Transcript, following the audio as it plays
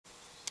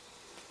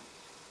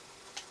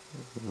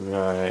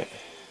Right.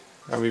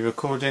 Are we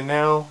recording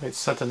now? It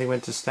suddenly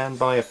went to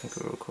standby. I think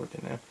we're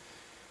recording now.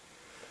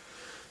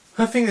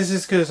 I think this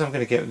is as good as I'm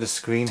going to get with the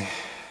screen.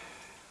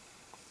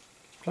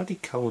 It's bloody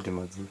cold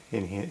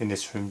in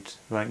this room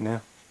right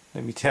now.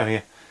 Let me tell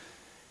you.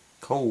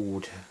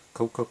 Cold.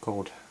 Cold, cold,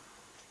 cold.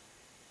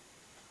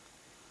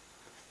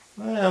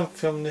 I am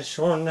filming this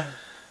on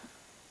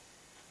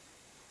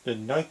the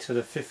night of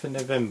the 5th of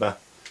November.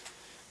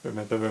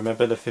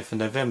 Remember the 5th of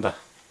November.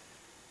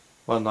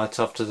 One night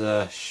after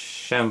the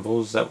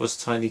shambles that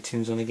was Tiny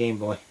Toons on the Game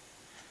Boy.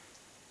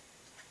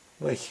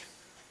 Wait.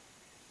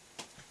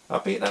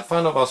 I'll beat that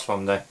final boss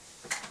one day.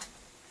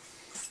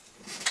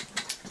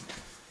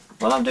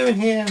 What I'm doing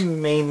here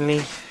mainly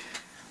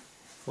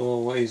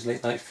for what is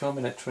late night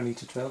filming at 20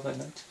 to 12 at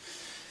night.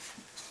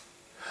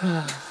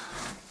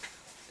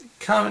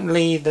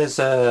 Currently there's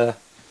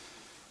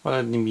one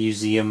of the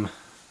museum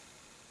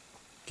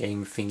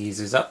game thingies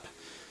is up.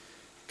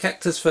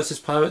 Cactus versus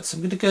Pirates. I'm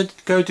going to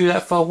go do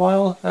that for a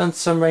while, and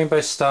some rainbow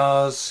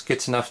stars.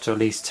 Get enough to at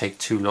least take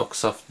 2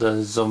 locks off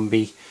the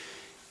zombie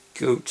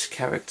goat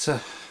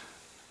character.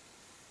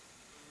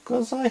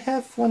 Because I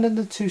have one of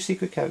the 2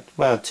 secret characters,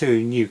 well,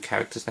 2 new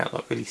characters now,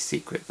 not really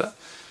secret, but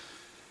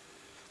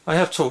I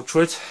have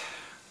Torchwood.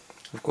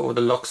 I've got all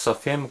the locks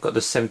off him. I've got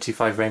the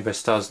 75 rainbow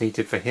stars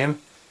needed for him.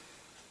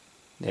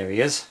 There he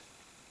is.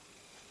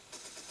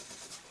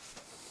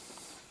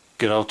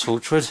 Good old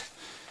Torchwood.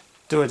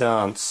 Do a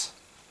dance.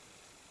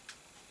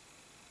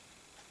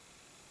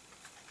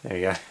 There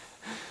you go.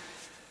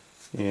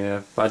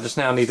 Yeah, but I just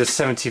now need the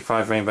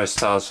 75 rainbow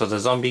stars for the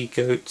zombie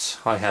goat.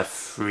 I have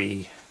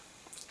 3.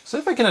 So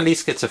if I can at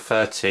least get to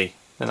 30,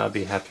 then I'll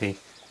be happy.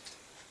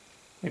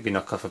 Maybe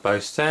knock off a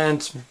boast,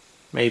 and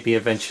maybe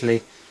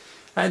eventually,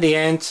 at the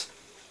end,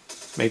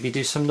 maybe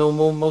do some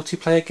normal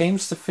multiplayer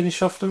games to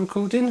finish off the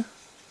recording.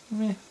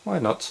 Yeah, why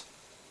not?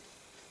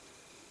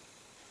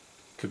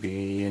 Could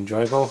be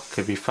enjoyable,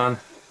 could be fun.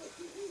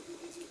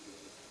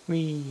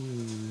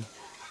 Whee!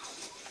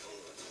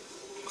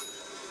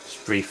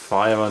 Just breathe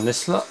fire on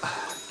this lot.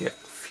 Get a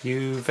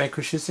few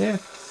vanquishes here.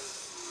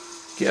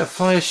 Get a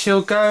fire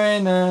shield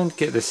going and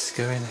get this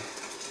going.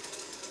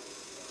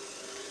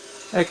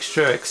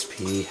 Extra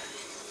XP.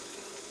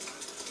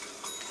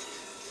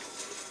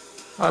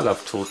 I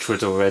love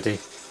Torchwood already.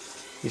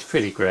 He's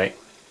pretty great.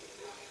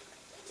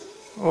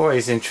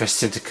 Always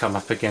interesting to come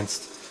up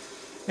against.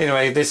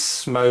 Anyway,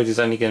 this mode is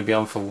only going to be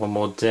on for one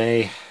more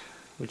day,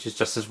 which is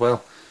just as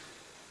well.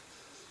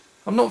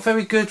 I'm not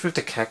very good with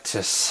the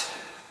cactus.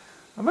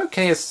 I'm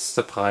okay as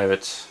the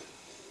pirate,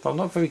 but I'm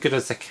not very good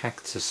as the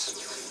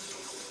cactus.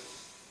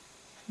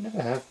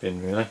 Never have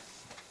been, really.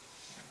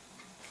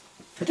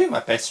 I do my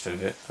best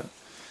with it, but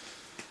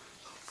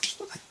I'm just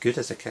not that good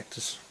as a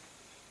cactus.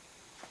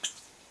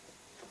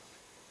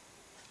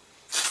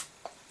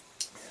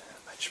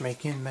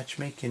 Matchmaking,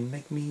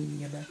 make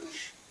me a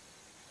match.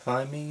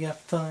 Find me a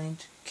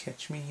find,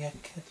 catch me a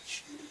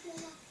catch.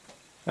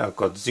 Oh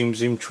god,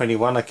 Zoom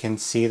 21 I can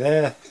see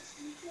there.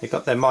 They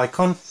got their mic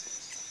on. I'm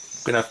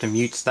gonna have to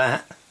mute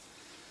that.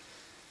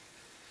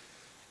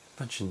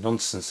 Bunch of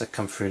nonsense that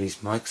come through these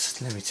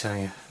mics, let me tell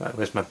you. Right,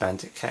 where's my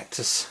bandit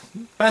cactus?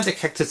 Bandit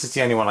cactus is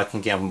the only one I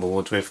can get on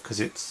board with because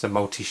it's a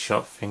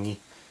multi-shot thingy.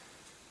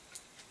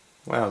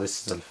 Wow,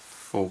 this is a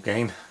full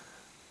game.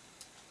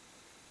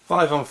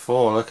 5 on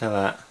 4, look at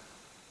that.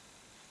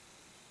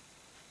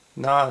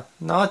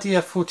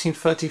 Nadia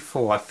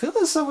 1434. I feel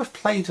as though I've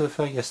played with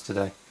her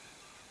yesterday.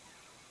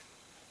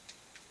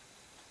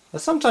 I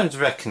sometimes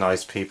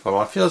recognise people.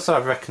 I feel as though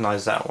I've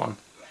recognised that one.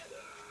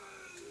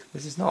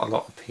 This is not a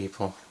lot of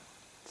people.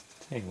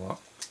 Tell you what.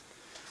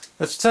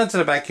 Let's return to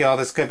the backyard.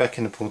 Let's go back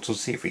in the portal,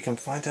 see if we can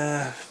find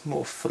a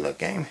more fuller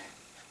game.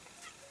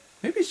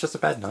 Maybe it's just a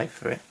bad night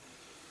for it.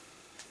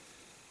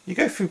 You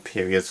go through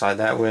periods like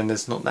that when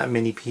there's not that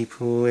many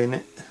people in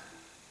it.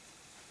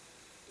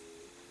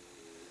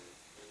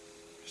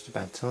 Just a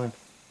bad time.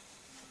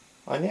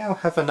 I now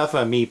have another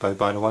amiibo,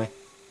 by the way.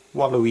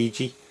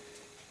 Waluigi.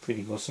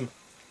 Pretty awesome.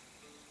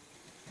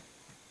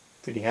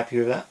 Pretty happy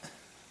with that.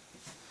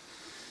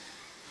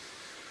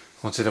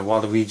 Wanted a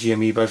Waluigi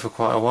amiibo for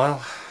quite a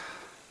while.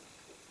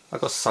 I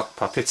got sock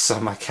puppets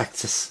on my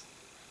cactus.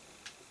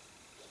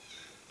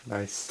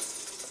 Nice.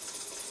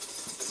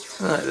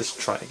 Alright, let's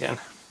try again.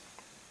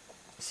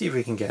 See if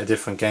we can get a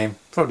different game.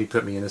 Probably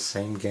put me in the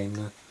same game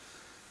though.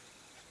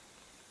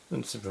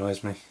 Wouldn't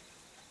surprise me.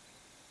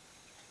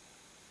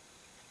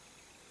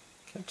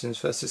 Captains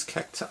versus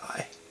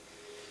cacti.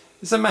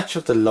 It's a match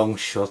of the long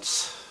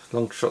shots.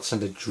 Long shots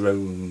and the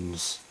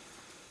drones.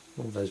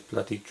 All those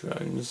bloody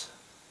drones.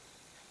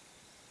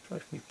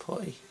 Drive me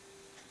potty.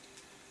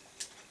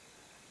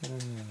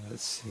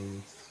 Let's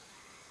see.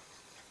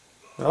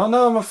 Oh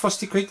no, I'm a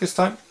Frosty Creek this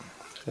time.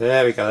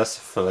 There we go, that's a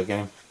fuller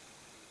game.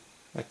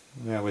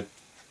 Now with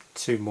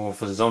 2 more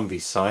for the zombie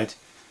side.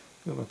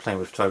 Who am I playing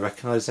with? Do I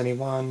recognise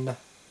anyone?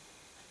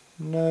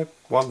 No,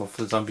 1 more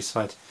for the zombie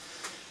side.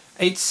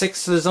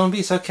 8-6 for the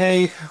zombies,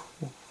 okay.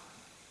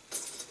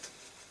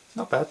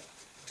 Not bad.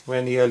 We're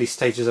in the early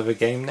stages of a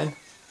game then.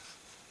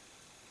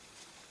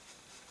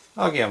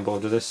 I'll get on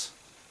board with this.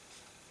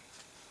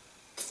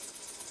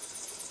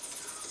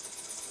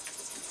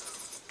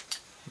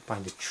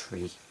 Behind a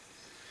tree.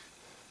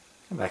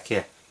 Come back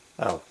here.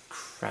 Oh,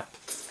 crap.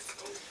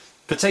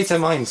 Potato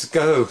mines,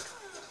 go!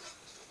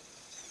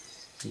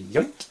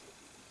 Yoink!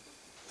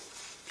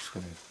 Just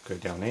gonna go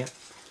down here.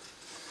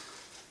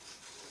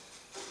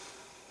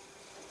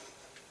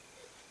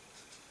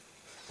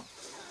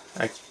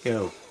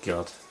 Oh,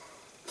 God.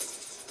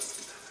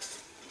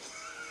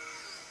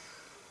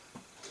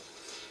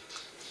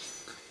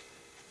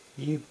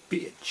 You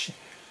bitch.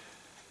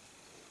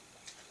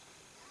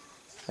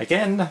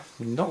 Again,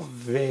 not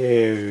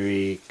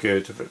very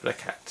good with the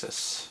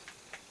cactus.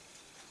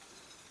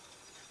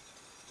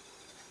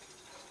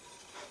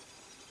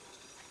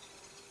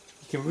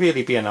 You can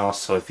really be an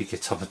arsehole if you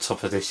get up on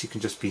top of this. You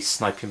can just be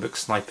sniping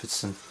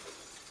McSniperson.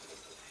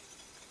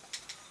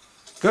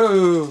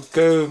 Go!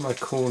 Go, my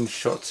corn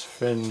shot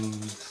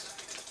friends.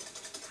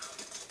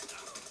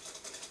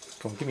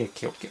 Come on, give me a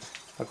kill.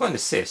 I got an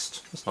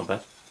assist. That's not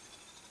bad.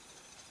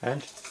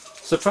 And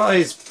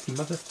surprise,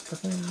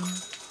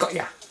 motherfucker! Got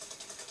ya!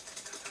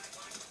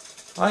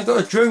 I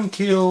got a drone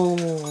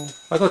kill!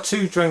 I got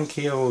 2 drone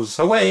kills!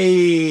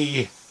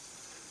 Away!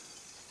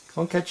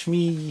 Can't catch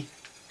me!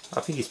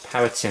 I think he's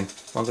parroting.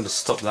 I'm going to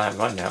stop that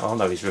right now. Oh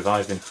no, he's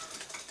reviving.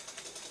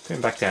 Put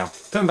him back down.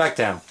 Put him back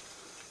down!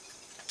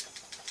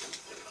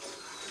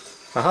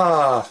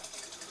 Haha!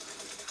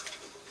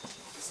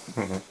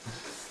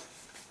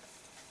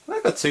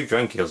 I got 2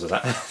 drone kills with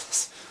that.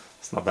 That's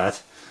not bad.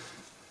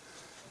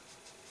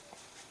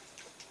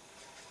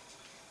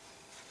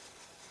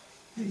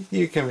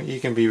 You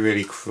can be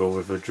really cruel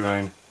with a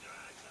drone.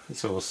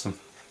 It's awesome.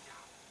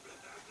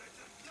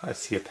 I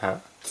see a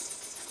parrot.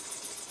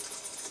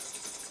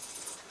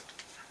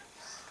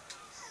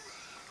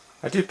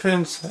 I did put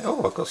in some,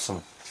 oh, I got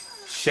some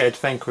shared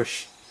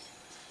vanquish.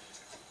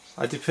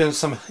 I did put in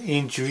some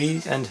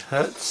injury and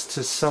hurts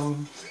to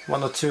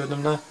 1 or 2 of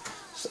them now.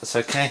 So that's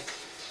okay.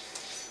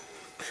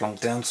 Plonk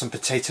down some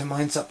potato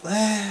mines up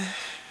there.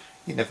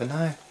 You never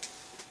know.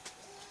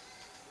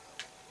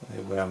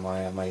 Where am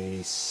I? Am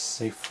I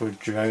safe for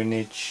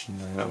dronage?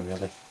 No, not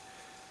really.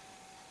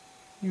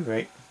 You're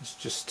right. Let's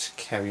just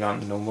carry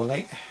on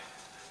normally.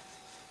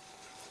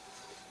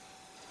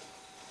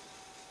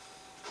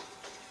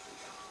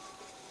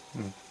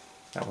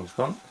 That one's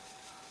gone.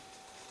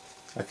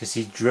 I can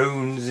see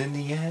drones in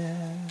the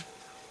air.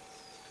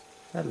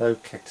 Hello,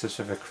 cactus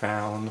with a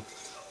crown.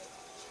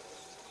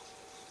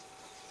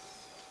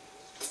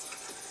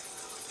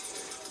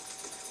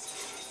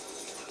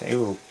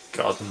 Oh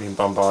God, I'm being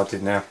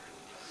bombarded now.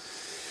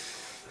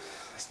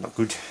 That's not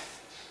good.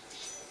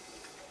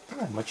 I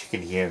don't know how much you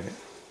can hear it.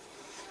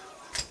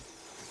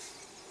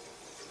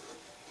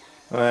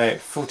 Right,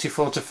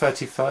 44 to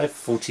 35,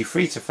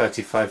 43 to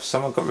 35.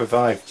 Someone got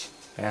revived.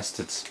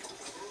 Bastards.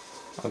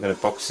 I'm going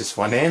to box this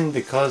one in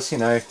because, you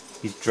know,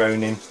 he's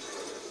droning.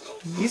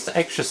 He's the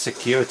extra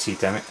security,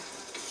 damn it.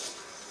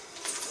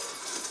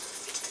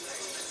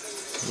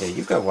 Yeah,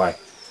 you go away.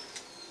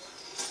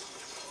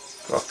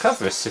 Got a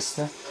cover assist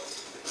there.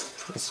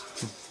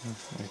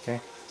 Okay.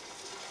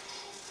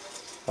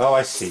 Oh,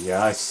 I see.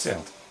 Yeah, I see.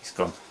 Oh, he's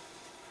gone.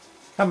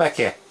 Come back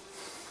here.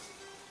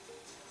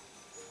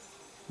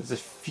 There's a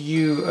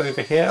few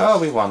over here. Oh,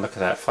 we won. Look at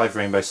that. 5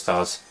 rainbow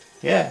stars.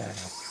 Yeah.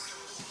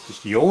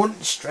 Just yawn,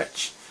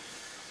 stretch.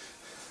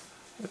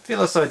 I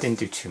feel as though I didn't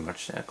do too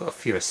much there. Got a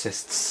few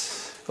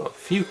assists. Got a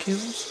few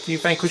kills. A few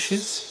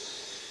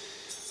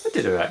vanquishes. I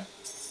did alright.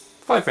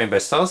 5 rainbow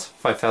stars.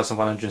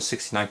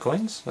 5,169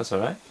 coins. That's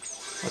alright.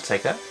 I'll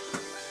take that.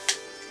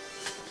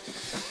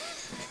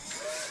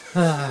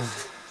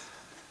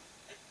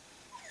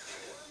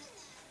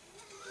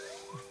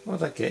 What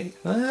did I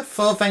get?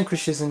 4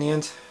 vanquishes in the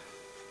end.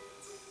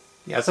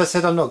 Yeah, as I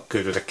said, I'm not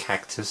good with a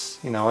cactus.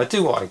 You know, I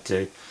do what I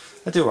do.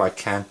 I do what I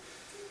can.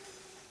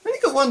 I only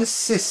got 1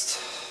 assist,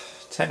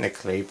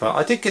 technically, but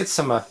I did get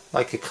some,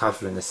 like a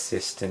covering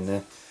assist in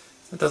there.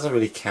 It doesn't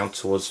really count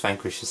towards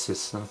vanquish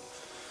assists. So.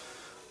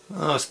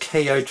 I was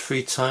KO'd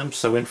 3 times,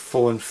 so I went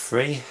 4 and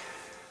 3.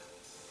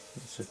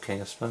 That's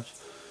okay, I suppose.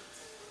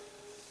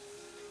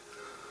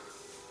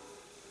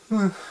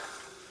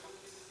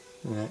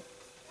 Yeah.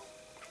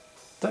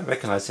 Don't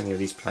recognise any of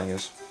these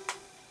players.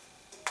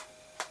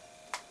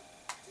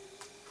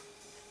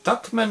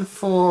 Duckman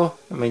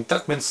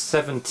Duckman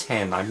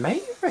 710. I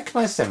may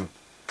recognise them.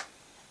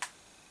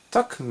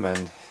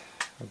 Duckman,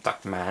 or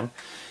Duckman,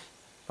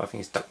 I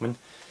think it's Duckman.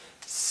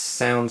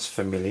 Sounds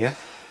familiar.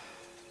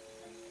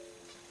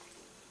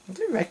 I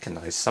do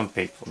recognise some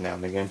people now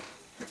and again.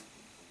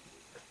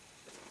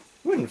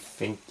 Wouldn't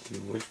think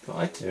you would, but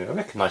I do. I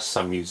recognise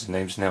some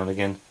usernames now and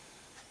again.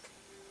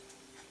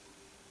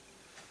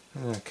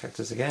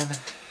 Cactus again.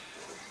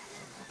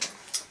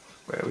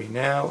 Where are we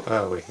now?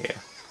 Oh, we're here.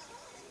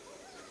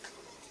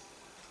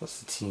 What's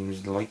the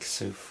teams like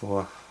so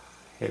far?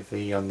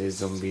 Heavy on the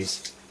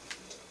zombies.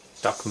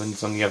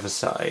 Duckman's on the other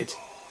side.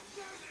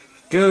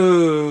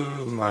 Go,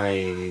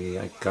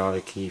 my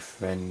garlicky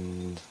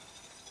friend.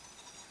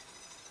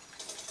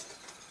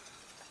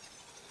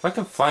 If I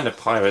can find a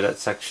pirate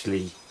that's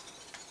actually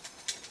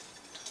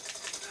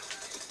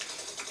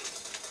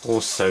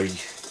also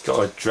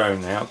got a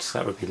drone out,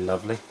 that would be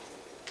lovely.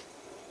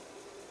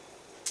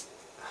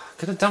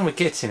 Could have done with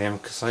getting him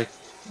because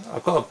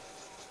I've got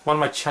one of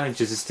my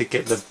challenges is to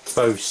get the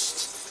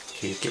boast.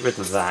 Okay, get rid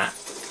of that.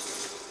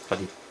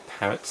 Bloody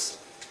parrots.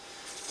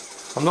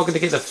 I'm not going to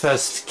get the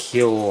first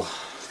kill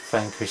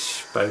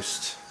vanquish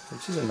boast,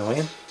 which is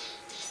annoying.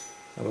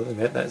 I will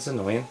admit that's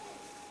annoying.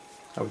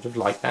 I would have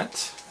liked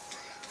that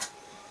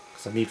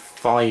because I need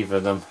 5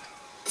 of them.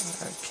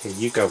 Okay,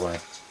 you go away.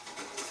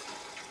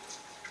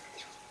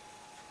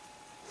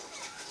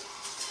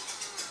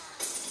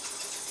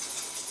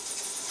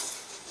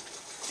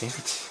 Damn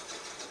it.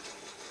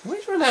 I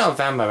always run out of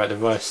ammo at the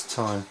worst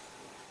time.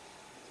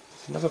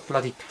 There's another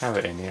bloody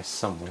parrot in here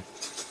somewhere.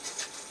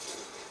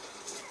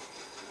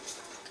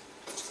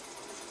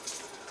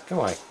 Go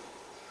away.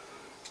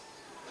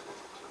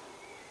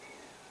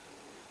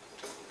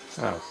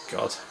 Oh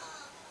god.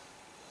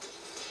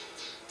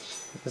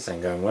 This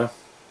ain't going well.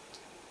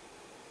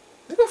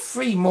 We've got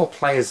 3 more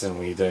players than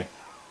we do.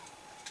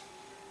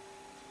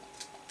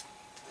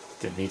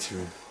 Didn't need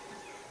to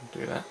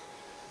do that.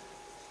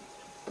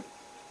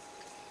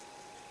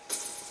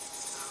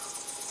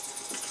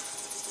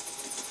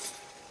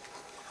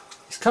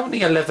 It's currently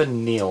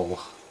 11-0.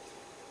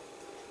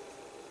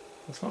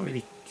 That's not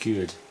really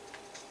good.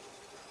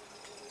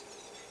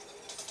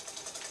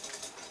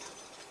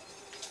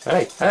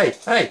 Hey, hey,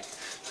 hey!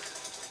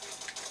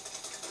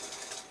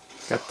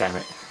 God damn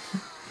it.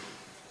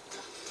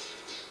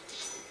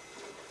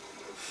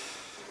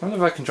 I wonder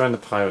if I can join the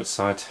pirate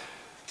side.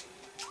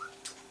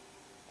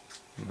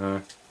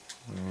 No.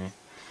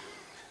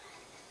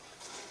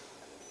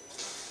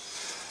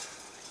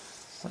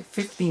 It's like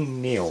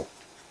 15-0.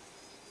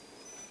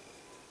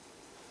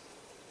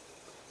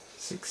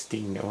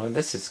 16-0. Well,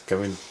 this is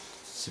going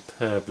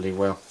superbly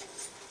well.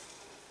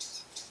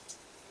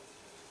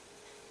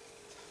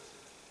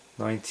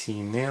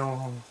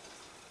 19-0.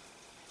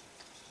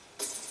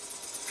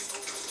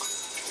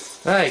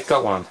 Hey,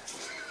 got one.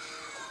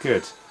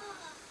 Good.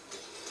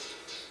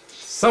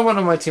 Someone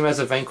on my team has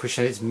a vanquish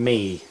and it's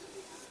me.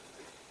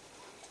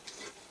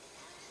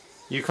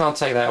 You can't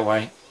take that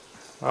away.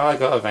 I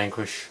got a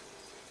vanquish.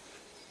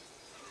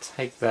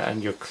 Take that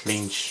and your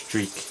clean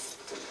streak.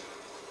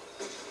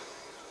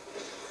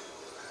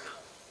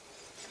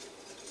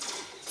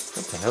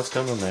 What the hell's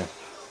going on there?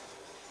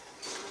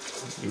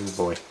 You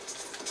boy.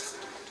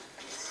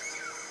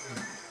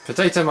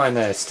 Potato mine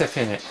there, step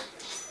in it.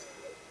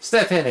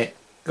 Step in it!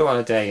 Go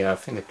on, there you go. I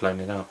think they've blown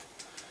it up.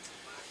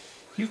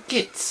 You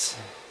gits!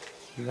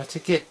 You got to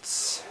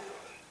gits.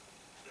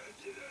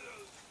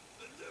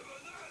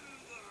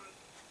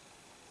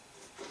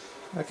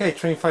 Okay,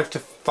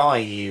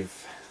 25-5.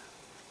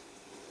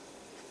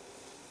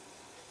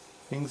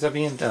 Things are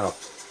being done.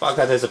 Oh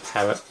god, there's a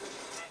parrot.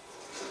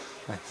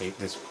 I hate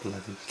this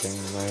bloody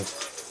game mode.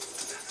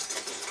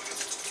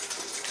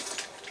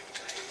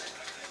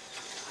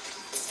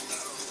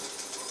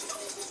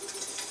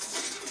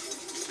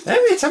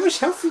 Damn it, how much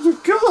health have you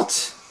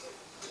got?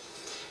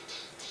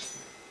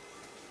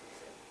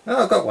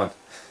 Oh, I got one.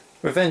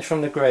 Revenge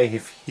from the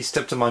grave. He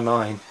stepped on my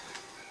mine.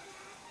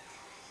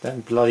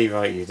 Damn bloody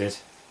right you did.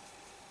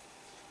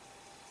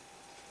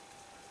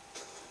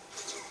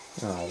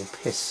 Oh,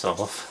 piss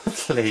off,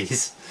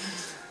 please.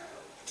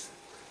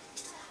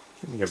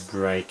 Give me a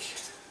break.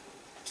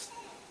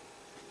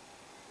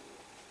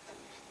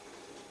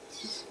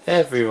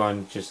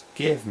 Everyone just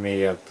give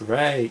me a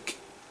break.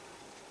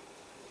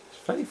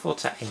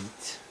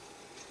 24-8.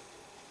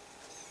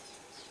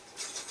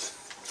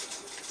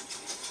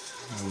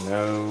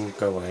 No,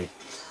 go away.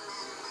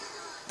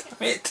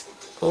 Damn it!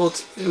 All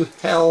to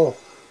hell!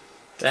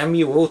 Damn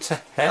you all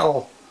to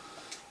hell!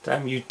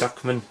 Damn you,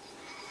 Duckman!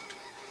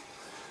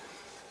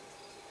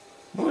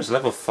 I'm almost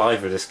level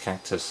 5 with this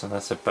cactus, and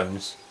that's a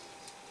bonus.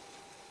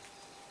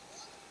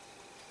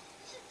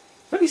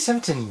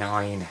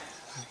 37-9.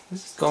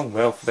 This has gone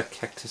well for the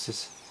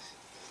cactuses.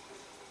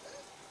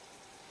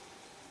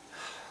 I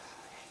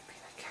hate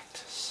being a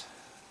cactus.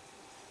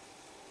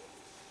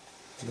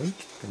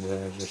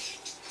 And just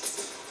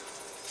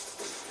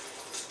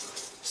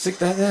stick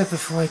that there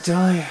before I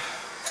die.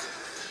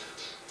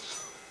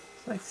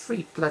 It's like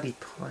 3 bloody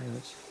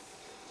pirates.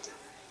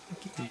 I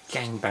keep being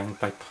gangbanged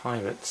by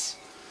pirates.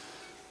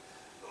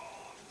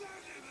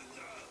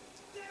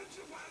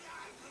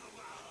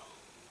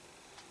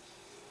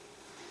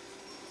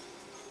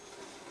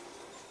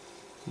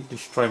 You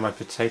destroyed my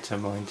potato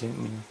mine,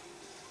 didn't you?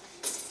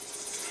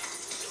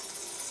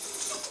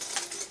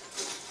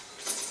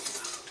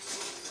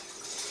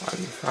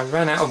 I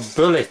ran out of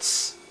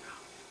bullets.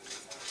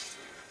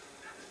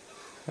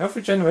 Health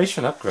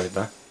regeneration upgrade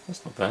though.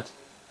 That's not bad.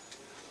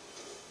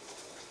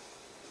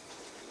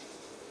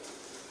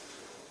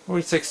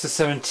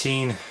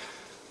 46-17.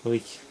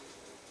 Weak.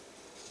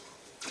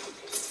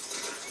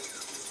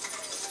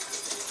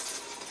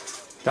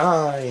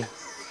 Die.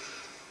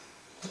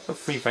 I've got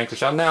 3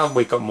 vanquish. Oh, now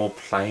we've got more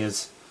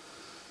players.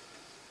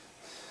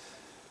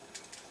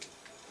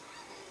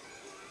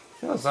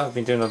 Feels like I've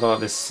been doing a lot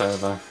of this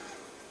solo.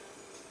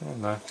 I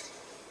don't know.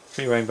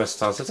 3 rainbow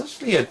stars. There's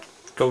actually a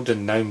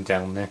golden gnome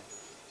down there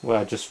where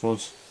I just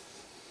was.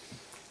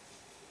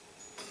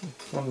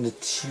 1 to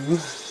 2.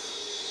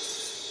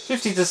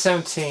 50 to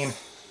 17.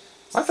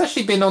 I've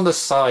actually been on the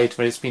side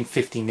when it's been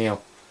 50-0,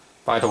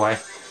 by the way.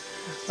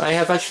 I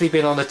have actually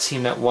been on a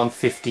team that won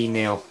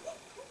 50-0.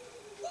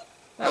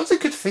 That was a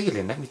good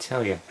feeling, let me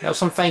tell you. That was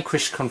some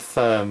vanquish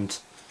confirmed.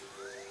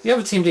 The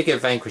other team did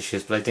get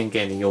vanquishes, but I didn't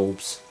get any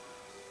orbs.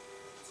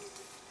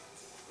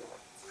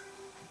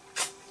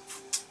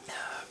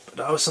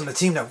 But I was on the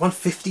team that won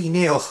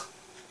 50-0.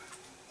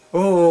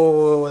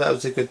 Oh, that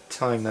was a good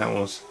time, that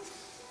was.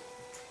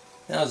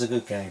 That was a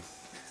good game.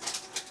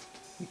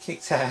 We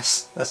kicked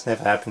ass. That's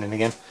never happening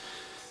again.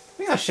 I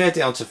think I shared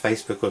it onto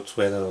Facebook or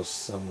Twitter or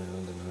somewhere, I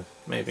don't know.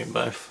 Maybe in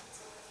both.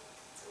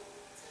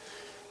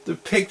 The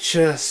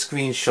picture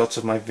screenshot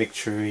of my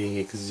victory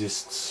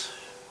exists.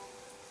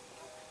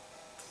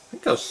 I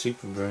think I was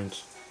super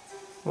brilliant.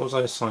 Or was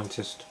I a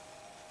scientist?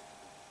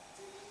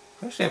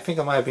 Actually, I think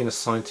I might have been a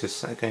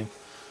scientist that game.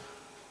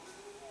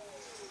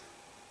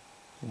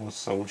 Or a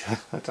soldier.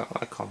 I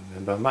can't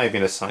remember. I might have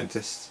been a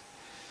scientist.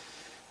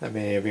 That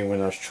may have been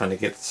when I was trying to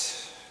get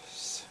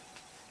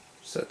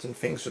certain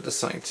things with the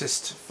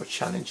scientist for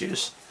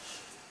challenges.